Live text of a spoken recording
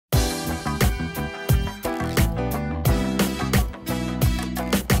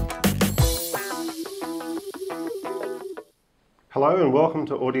Hello and welcome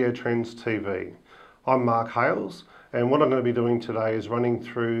to AudioTrends TV. I'm Mark Hales, and what I'm going to be doing today is running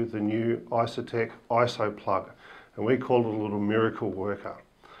through the new IsoTek Isoplug, and we call it a little miracle worker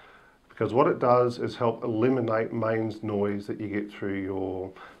because what it does is help eliminate mains noise that you get through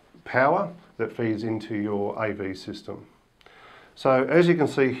your power that feeds into your AV system. So as you can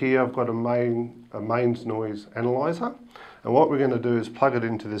see here, I've got a mains noise analyzer, and what we're going to do is plug it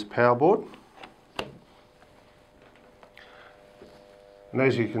into this power board. And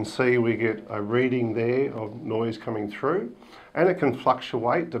as you can see, we get a reading there of noise coming through, and it can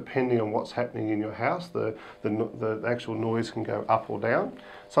fluctuate depending on what's happening in your house. The actual noise can go up or down.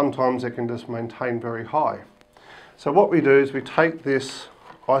 Sometimes it can just maintain very high. So what we do is we take this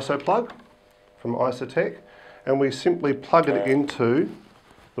Isoplug from IsoTek and we simply plug it into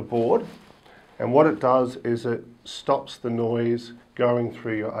the board, and what it does is it stops the noise going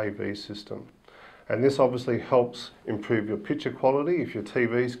through your AV system. And this obviously helps improve your picture quality if your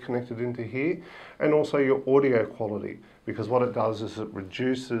TV is connected into here, and also your audio quality, because what it does is it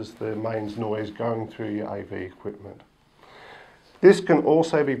reduces the mains noise going through your AV equipment. This can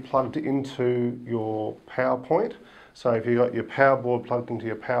also be plugged into your power point. So if you've got your power board plugged into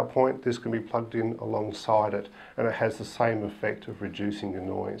your power point, this can be plugged in alongside it, and it has the same effect of reducing the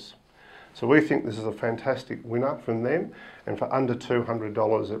noise. So we think this is a fantastic winner from them, and for under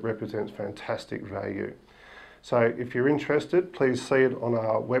 $200 it represents fantastic value. So if you're interested, please see it on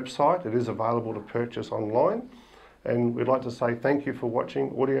our website. It is available to purchase online, and we'd like to say thank you for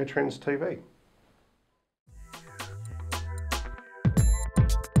watching AudioTrends TV.